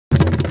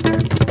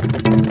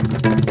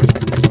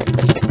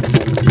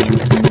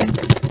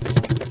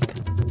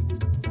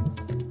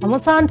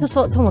Amasan to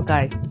sort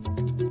Tomakai.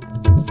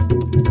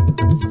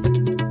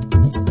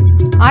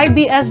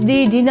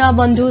 IBSD Dina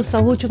Bandhu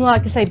Sahu Chunga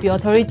Kisaipi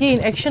Authority in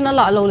action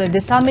ala alole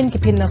desamin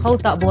kipin na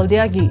khauta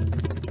boldiagi.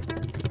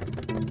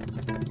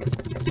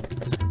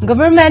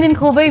 Government in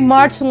Kobe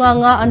March sunga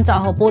nga anca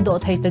hopo do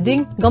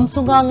thaitading gam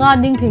sunga nga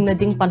ningthing na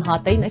ding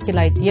panhatay na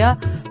kilaitia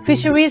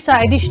Fisheries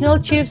sa Additional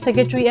Chief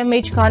Secretary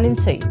MH Kanin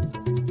say.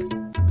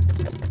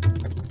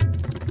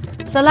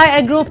 Salai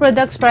Agro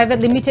Products Private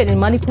Limited in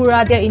Manipur,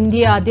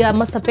 India, dia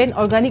masapen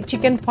organic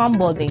chicken farm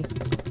building.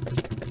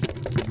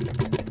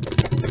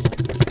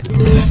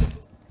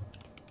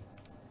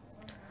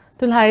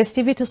 Tulhai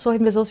TV to so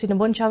him bezo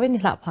sinabon chawin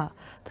hilapha.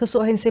 To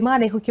so hin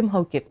semane hukim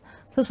hokip.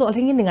 To so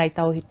hingin ngai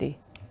tau hiti.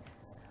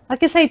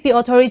 Akisaipi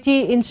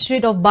Authority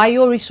Institute of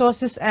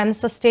Bioresources and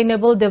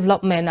Sustainable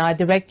Development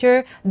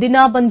Director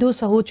Dina Bandhu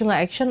Sahu Chunga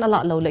action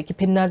ala lawle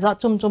kipinna za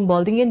chum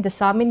building in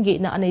desamin gi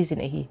na anay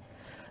zinahi.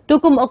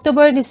 Tukum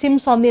October ni sim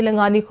somni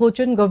langani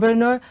Kuchun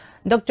Governor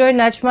Dr.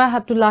 Najma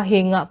Habdullah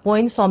Hinga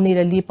point somni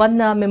lalipan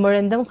na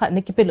memorandum khat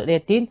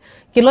nakipiluletin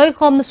kiloy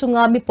khom na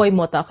sungami poi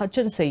mota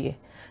khatchun saye.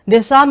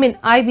 Desamin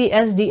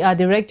IBSD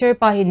Director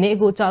pahine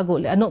go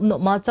chago le anop no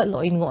ma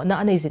chatlo ingo na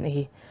anay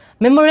zinahi.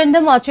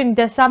 Memorandum achun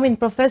desamin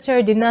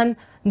Professor Dina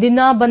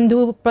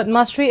Bandhu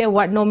Padmasri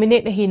Award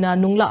nominate na hina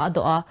nungla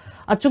adoa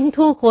achung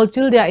thu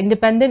kholchil dia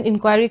Independent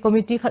Inquiry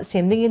Committee khat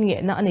semding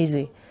nge na anay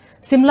zi.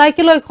 Simlai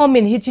kiloy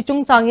komin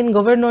hichichung changin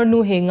Governor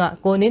nu henga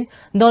konin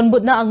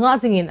donbut na anga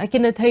zingin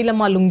akin thaila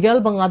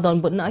malungyal banga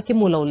donbut na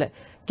akimulole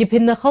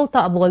kiphin na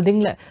khauta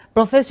bolding le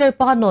Professor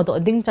pahano do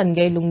ding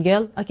changay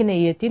lungyal akin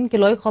yetin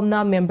kiloy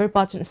komna member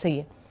pachun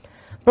say.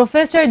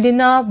 Professor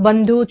Dina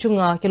Bandhu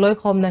chunga kiloy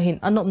kom na hin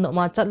anop no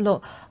ma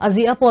chatlo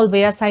azi apol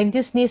beya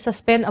scientist ni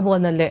suspend abol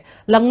na le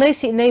langnay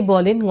si nay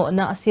bolin ngo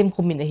na asim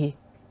kuminahi.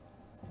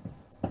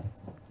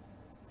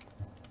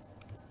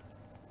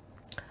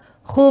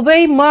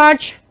 Hubei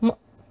March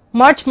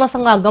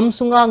masanga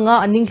gamsunga nga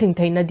aning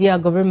lingtay na dia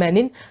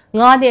governmentin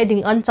nga ni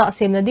ading anca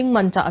sem na ding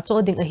manca acho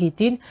ding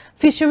ahitin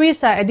Fisheries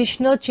sa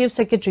Additional Chief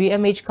Secretary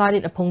MH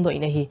Kanin apongdo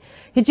inahi.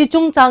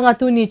 Hichichung changa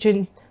tu ni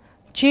chun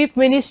Chief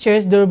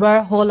Ministers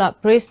Durbar Hola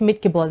Press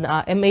Meet Kibol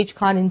na MH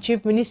Kanin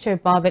Chief Minister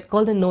Pavet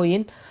Golden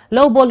Noyin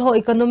lawbol ho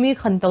economy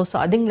khantaw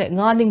sa ading le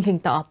nga ning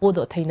lingta apo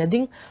do thay na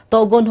ding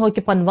togon ho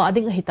kipanwa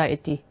ading ahita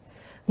iti.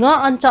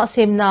 Nga anca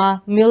sem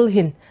na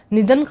milhin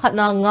nidan khat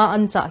na nga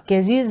anca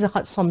kezi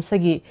zakat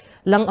somsagi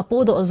lang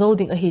apo do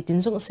zoding ahitin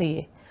zung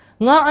saye.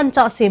 Nga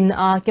anca sem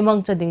na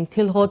kimang chading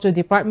tilho to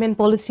Department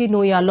Policy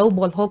noya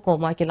lawbol ho ko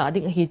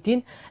makilading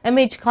ahitin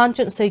MH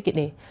Kanchun say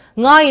kini.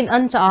 Nga in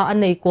anca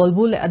anay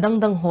kolbu le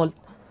adangdang hol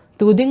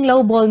tuding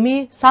lawbol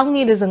mi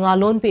sangi le zanga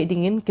lon pe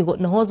dingin kigot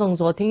na ho zong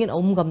zotingin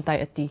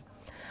gamtay ati.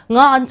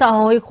 Nga anca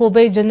hoy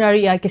Kobe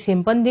January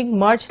kisim panding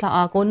March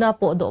la ako na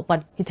po do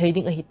pan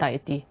hitayding ahitay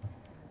ati.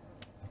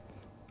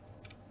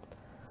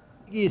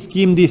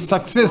 Scheme the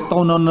success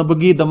town on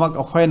bagi damak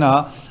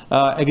akhoina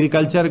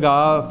agriculture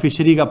ga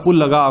fishery ga pull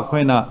laga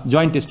akhoina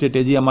joint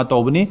strategy ama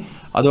tobni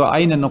ado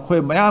aina nokhoi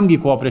mayam gi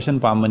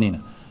cooperation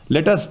pamani.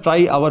 Let us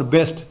try our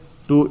best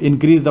to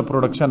increase the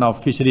production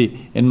of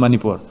fishery in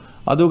Manipur.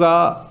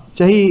 Aduga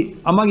chahi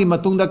amagi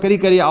matungda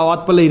kari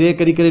awat pa leire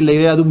kari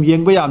leire adum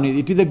yengba yamni.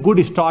 It is a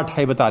good start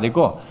hai batare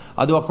ko.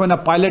 Adu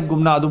akhoina pilot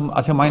gumna adum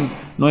asemain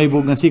noi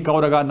bu ngasi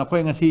kauraga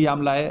nokhoi ngasi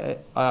yam lai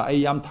ai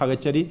yam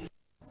thagachari.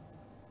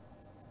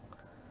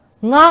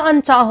 Nga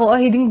anca ho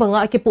ahiding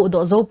banga akipo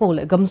do zo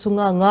pole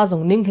gamsunga nga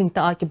zong ninghing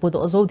ta akipo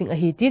do zo ding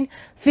ahitin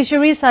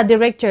Fisheries sa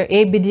Director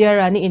A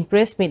Bidyarani in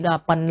press meet na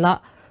panla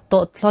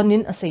to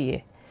thlonin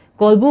asaye.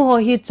 Kolbu ho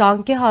hi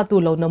changke hatu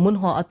lo namun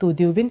ho atu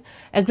diwin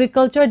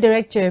Agriculture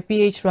Director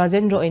PH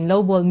Rajendro in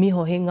lawbol mi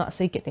ho henga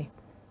saykete.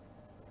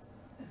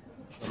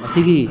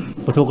 Masigi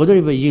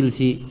potokodori ba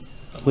yilsi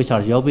koi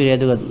sar yaubire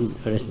aduga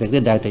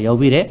respected director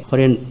yaubire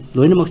horen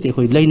loina makse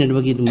koi laina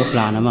bagi dum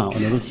plan ama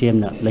onego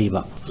semna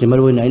leiba semar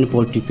woina in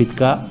poultry pit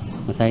ka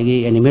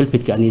masai animal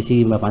pit ka ani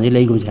si ma pani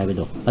leigum sabe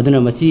do aduna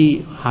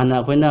masi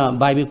hana koina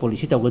buyback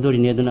policy tawgodori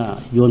ne aduna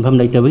yon pham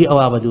leitabagi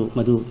awabadu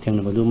madu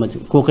thengna badu madu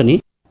kokani.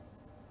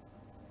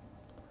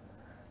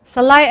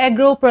 Salai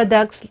Agro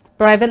Products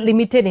Private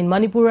Limited in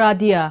Manipur,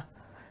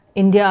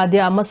 India,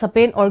 dia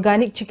masapen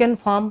organic chicken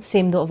farm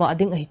semdo wa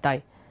ading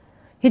ahitay.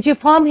 Hiji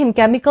farm hin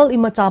chemical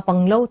imacha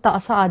panglo ta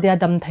asa adia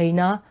dam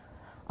thaina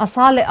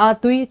asa le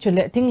atui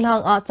chule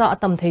thinglang a cha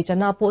atam thai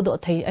chana po do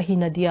thai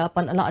ahina dia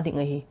pan ala ading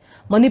ahi.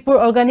 Manipur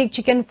Organic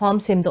Chicken Farm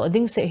semdo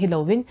ading se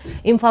hilowin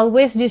Imphal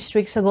West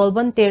District sa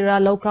Golban Terra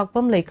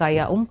Lawkrakpam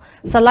Laikaya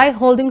Salai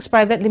Holdings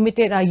Private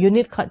Limited a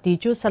unit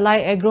khatichu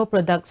Salai Agro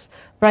Products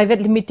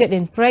Private Limited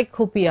in Prek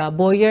Kupia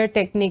Boyer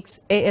Techniques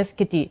AS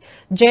Kiti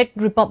Jet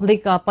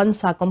Republic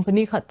Pansa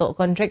Company khato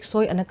contract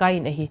soy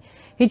anakai nahi.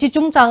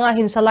 Hichichung changa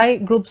hin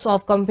Salai Groups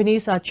of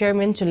Companies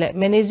Chairman chule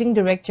Managing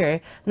Director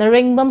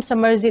Narengbam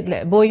Samarzit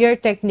le Boyer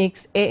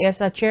Techniques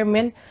AS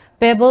Chairman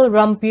Pebble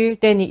Rampir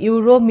teni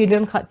euro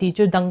million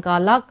khatichu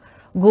dangkalak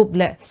group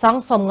le sang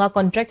som nga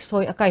contract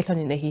soy akai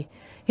thoni nahi.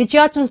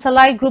 Hichia chun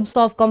salai groups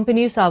of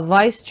companies are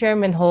vice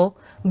chairman ho,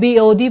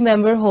 BOD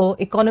member ho,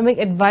 economic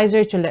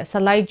advisor chule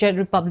salai jet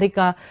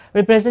republica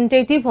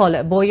representative ho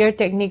le Boyer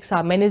Techniques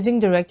are managing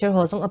director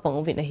ho zong apang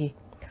uvinahi.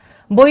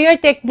 Boyer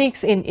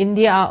Techniques in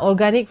India are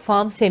organic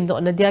farm same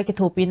do nadia ki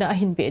thopi na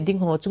ahin be ding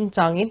ho chung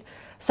changin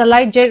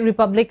salai jet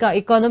republica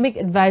economic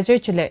advisor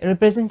chule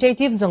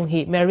representative zong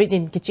hi merit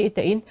in kichi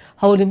ta in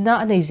haulimna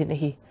anai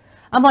zinahi.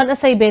 Aman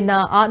asay be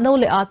na a no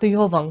le a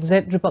tuyo wang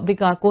jet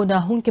republica ko na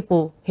hung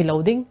kipo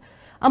hilauding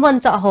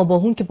aman cha ho bo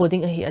hung kipo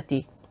ding ahi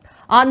ati.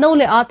 A no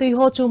le a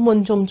tuyo chu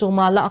mun chum chum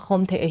mala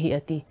akhom the ahi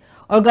ati.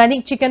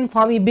 Organic chicken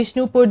farm in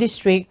Bishnupur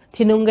district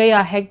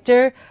Thinungaya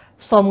hectare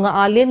som nga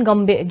alien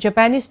gambe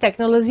Japanese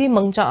technology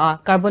mangcha a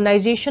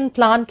carbonization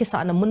plant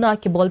kisa na muna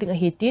ki bolding a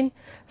hitin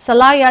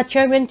salaya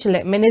chairman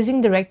chile managing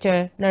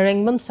director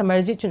Narengbam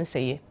Samarji chun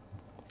saye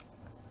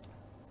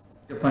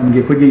Japan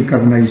ge kogi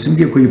carbonization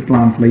ge kogi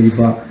plant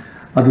laiba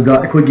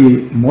aduda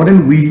kogi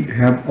modern we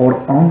have our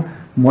own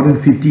modern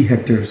 50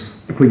 hectares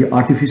kogi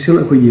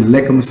artificial kogi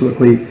lake amsu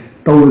kogi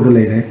tawga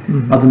leire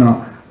aduna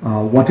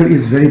water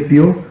is very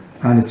pure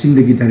and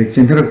chingdagi direct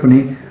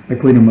chentherakpani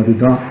koina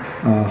maduda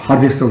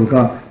harvest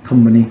ga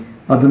thambani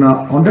aduna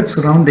on that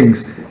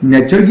surroundings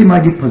nature gi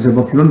magi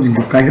phajaba film jing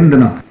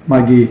kaihandana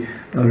magi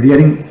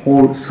rearing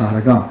hall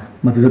saraga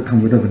maduda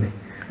thambada bane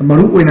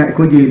maru oina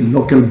kogi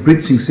local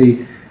breed sing say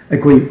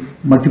koi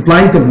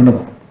multiply the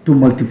manaba to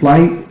multiply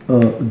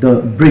the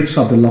breeds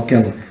of the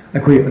local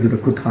koi aduda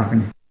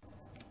kuthagani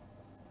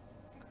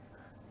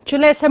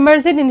chule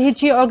Samarjin in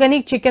hichi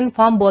organic chicken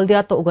farm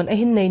boldia to ogon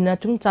ahin nei na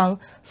chungchang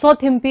so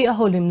thimpi a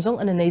holim jong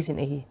ananai jin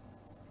ahi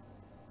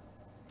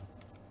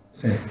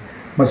se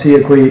masi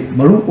koi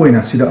maru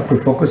oina sida koi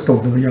focus to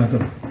do ya do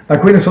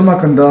koi na soma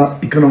kanda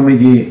economy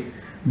gi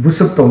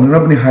busap to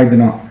nabni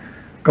haidana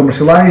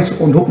commercialize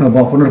on dhok na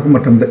ba honor ko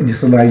matam da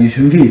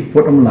industrialization gi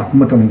pot am lak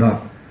matam da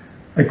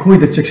koi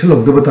da checksel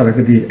of the batara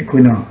gadi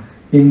koi na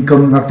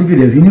income ngakti gi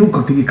revenue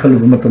kakti gi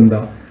khalu matam da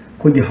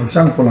koi gi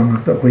hawsang polang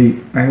ngakta koi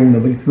ayong na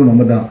ba ki no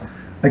mada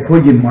koi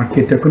gi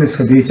market ta koi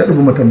survey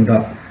chalu matam da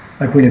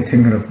koi na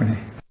thengarap pani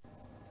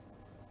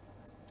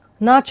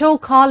Nacho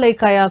kha le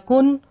kaya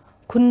kun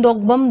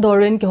Kundogbam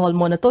Doren ki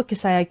holmona to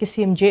kisaya ki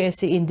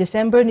CMJSC in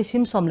December ni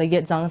sim som le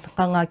get jang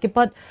kanga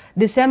kipat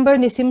December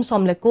ni sim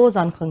som le ko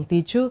jan khang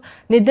ti chu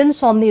niden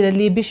som ni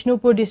li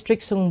Bishnupur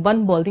district sung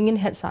ban bolding in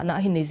het sana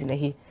hi nei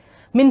zinahi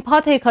min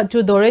pha the khat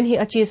chu Doren hi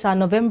achi sa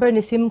November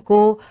ni sim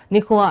ko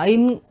ni khwa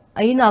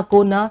aina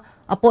ko na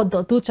apot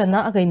do tu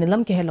chana agai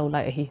nalam ke hello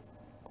lai hi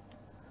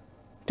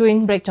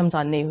twin break cham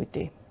jan nei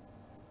huite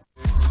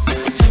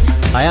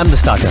I am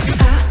the starter.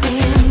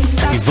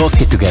 We work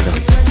it together.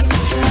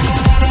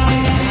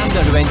 The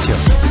adventure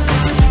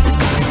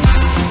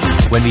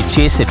when we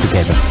chase it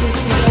together.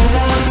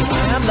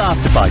 I am the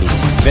after party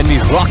when we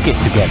rock it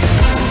together.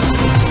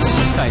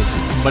 Stylish,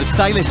 but it's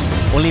stylish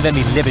only when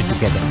we live it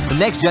together. The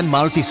next gen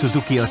Maruti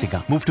Suzuki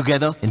Ertiga. Move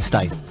together in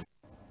style.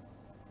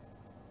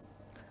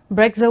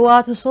 Break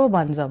zawa to so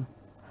banzam.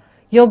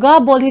 Yoga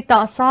boli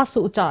ta sa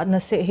su cha na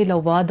se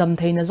hilawa dam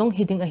thai na jong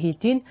hiding a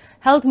hitin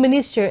Health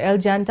Minister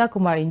Eljanta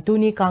Kumar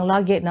Intuni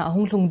kangla ge na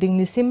ahung lungding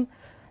nisim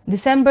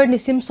December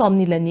nisim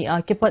somni lani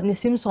a kepat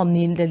nisim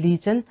somni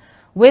lechan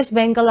West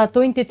Bengal a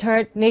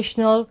 23rd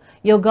National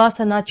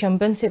Yogasana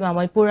Championship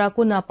Manipura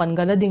kuna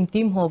pangala ding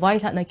team ho vai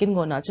thana kin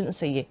gona chun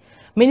saye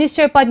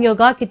Minister pan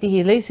yoga kiti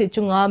hi lei si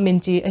chunga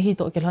minchi a hi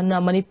to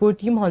kelhana Manipur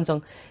team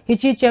honjong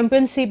hichi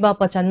championship ba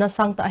pachanna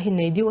sangta hi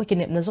nei diu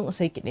kinep na jong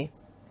sai kini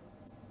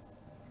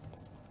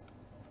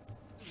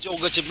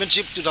Yoga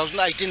Championship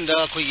 2018 da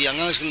khoi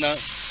yangang sina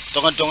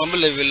tongan tongan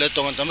level la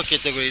tongan tama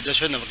category da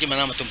shona ki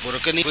mana matum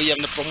porakani khoi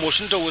yang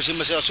promotion to wasi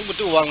mase asubu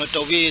tu wang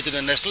to we to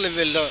national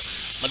level la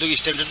madugi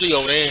standard to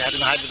yore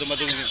hadna haibu to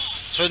madugi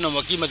shona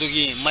maki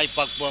madugi mai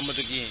pak po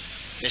madugi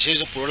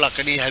message puro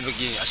lakani haibu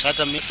gi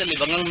asata mi tali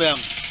bangang me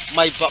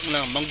mai pak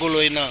na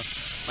mangoloi na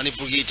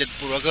manipur gi chat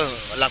puro ga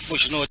lakpo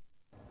shno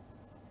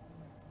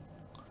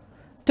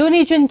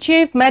Tuni Chun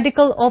Chief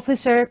Medical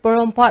Officer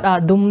Porompat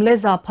a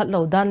Dumleza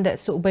Patlo dan de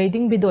su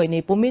baiding bidoy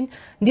ni pumin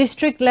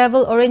district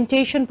level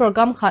orientation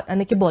program khat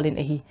aniki bolin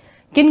ahi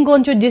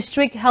Kingonju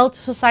District Health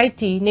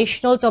Society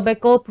National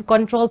Tobacco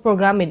Control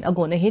Program in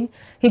agonahin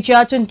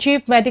Hichachun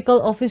Chief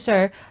Medical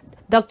Officer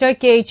Dr.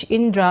 KH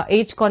Indra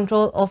H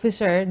Control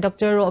Officer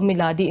Dr.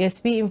 Romila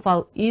DSP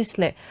Imphal East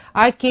le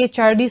RK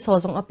Chardi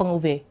Sozong apang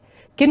uve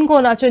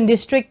Kingonachun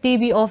District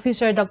TB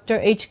Officer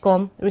Dr. H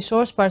Com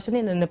Resource Person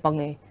in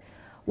Anapange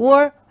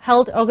World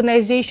Health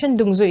Organization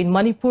dungzu in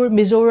Manipur,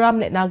 Mizoram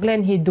ne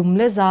Nagaland hi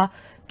Dumleza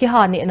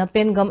kihani na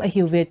pengam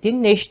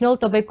ahiwetin National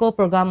Tobacco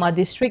Program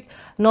District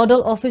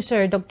Nodal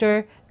Officer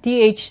Dr.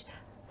 TH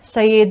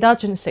Sayeda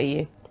chun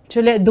saye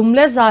chule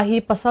Dumleza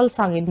hi pasal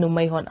sangin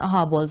numayhon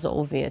ahabol zo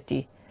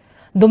oveati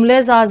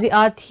Dumleza zi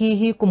at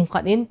hi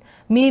kumkanin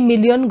mi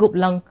million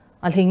guplang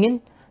alhingin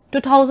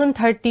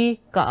 2030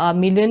 ka a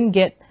million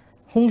get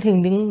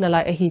hunglingding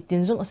nalai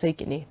ahitin zung asay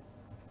kini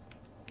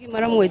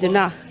maram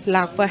oiduna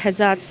lakpa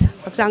hazards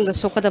hakchang da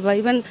sokadaba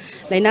even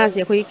laina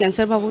je khoi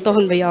cancer babu to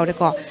hon ba yawre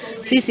ko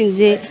si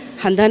singje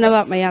handana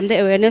ba mayam de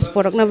awareness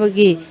porakna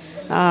bagi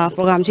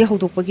program ji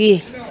hodokpagi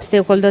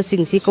stakeholder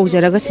sing si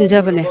kaujaraga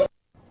sinjabane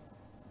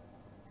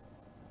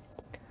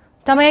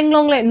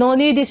Tamenglong le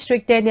Noni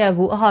district te ne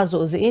gu aha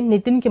zo zin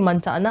nitin ki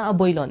mancha na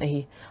aboilon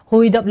ahi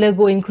huidap le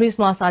go increase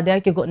mas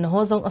adya ki go na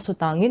hozong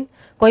asutangin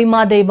koi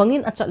ma dei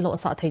bangin achatlo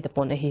sa thai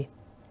tapon ahi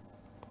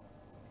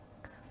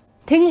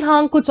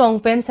Thinghang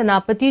Kuchong Pen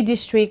Senapati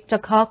District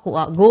Chakha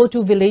Khua Go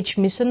to Village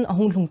Mission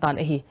ahung lungtan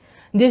ahi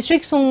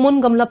District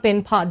Sungmun Gamla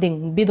Pen Pha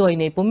Ding Bidoi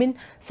ne pumin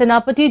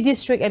Senapati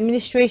District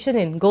Administration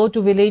in Go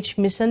to Village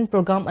Mission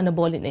program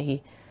anabolin ahi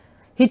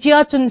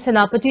Hichia chun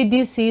Senapati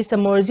DC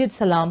Samorjit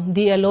Salam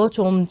DLO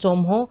Chom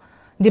Chomho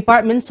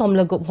Department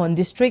Somlagop Hon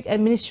District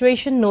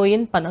Administration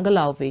Noyin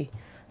Panagalawi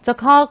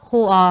Chakha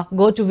Khua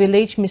Go to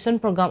Village Mission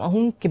program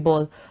ahung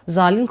kibol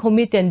Zalin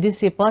Khomi ten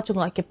DC pa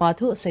chunga ke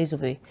pathu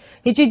saizuwe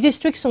Hichi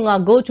district sunga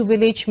Go to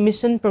Village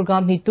Mission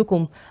program hi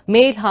tukum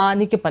mail ha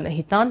ni ke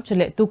panahitan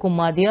chule tukum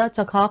madia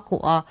Chakha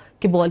Khua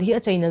kibol hi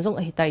achaina jong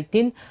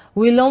ahitaitin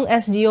Wilong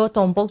SDO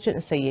Tompok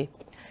chun saye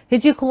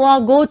Hichi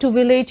Khua Go to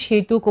Village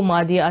hi tukum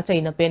madia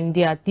achaina pen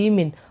dia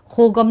timin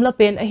khogamla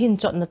pen ahin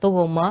chot na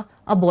togoma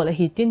abol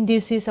ahitin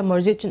DC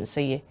Samorjit chun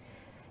saye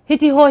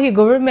Hiti ho hi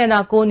government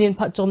ako nin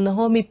pachom na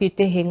ho mi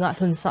pite hinga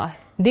hunsa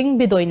ding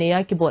bidoy na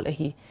ya kibol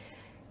ahi.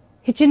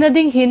 Hichina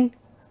ding hin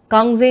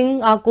kangjing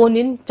ako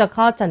nin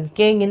chakha chan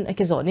kengin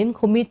akizonin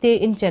komite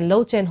in chen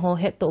lo chen ho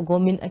het to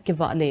gomin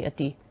akiva le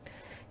ati.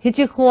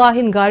 Hichi khuwa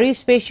hin gari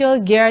special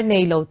gear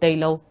nei lo tay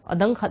lo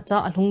adang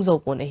khatcha alhung zo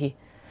pon ahi.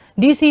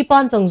 DC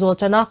pan changzo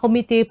chana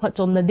komite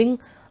pachom na ding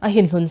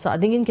ahin hunsa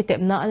dingin kitep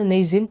na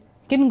anazin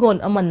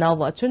Kingon aman na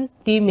wachun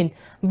timin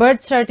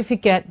birth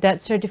certificate, death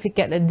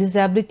certificate, and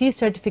disability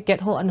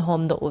certificate ho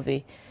anhom do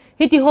uve.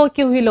 Hiti ho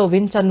kiu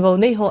hilovin chanwo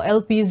nei ho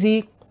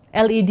LPG,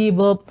 LED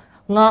bulb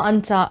nga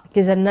ancha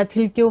kizanna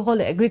thil kiu ho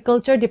le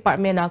agriculture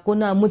department ako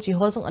na muchi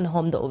ho song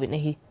anhom do uve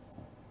nahi.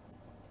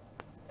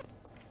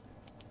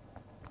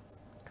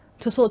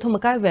 Tuso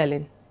thumakai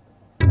velin.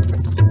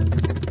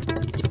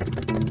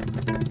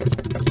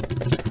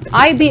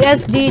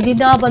 IBSD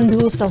Dina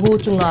Bandhu Sahu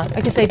Chunga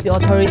Akisaipi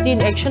Authority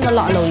in Action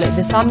ala alole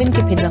desamin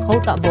ki pinna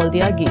khauta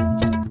boldiagi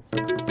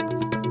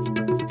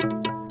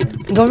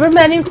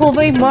Government in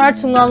Khowai March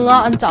sunga nga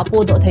ancha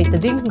po do thai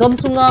tading gam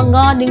sunga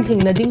nga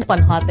ningthing na ding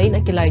panhatai na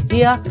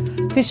kilaitia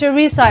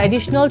Fisheries sa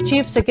Additional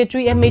Chief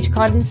Secretary MH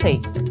Khan say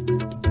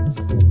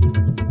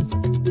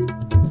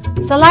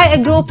Salai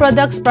Agro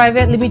Products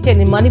Private Limited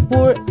in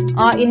Manipur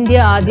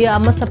India adia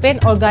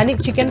amasapen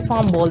organic chicken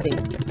farm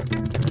bolding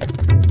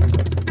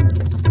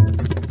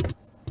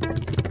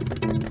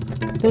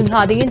Tun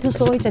hadingin tu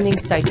soy chaning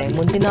chai chai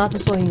muntina tu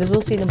soy invezo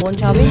si na bon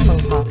chawi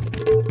mangha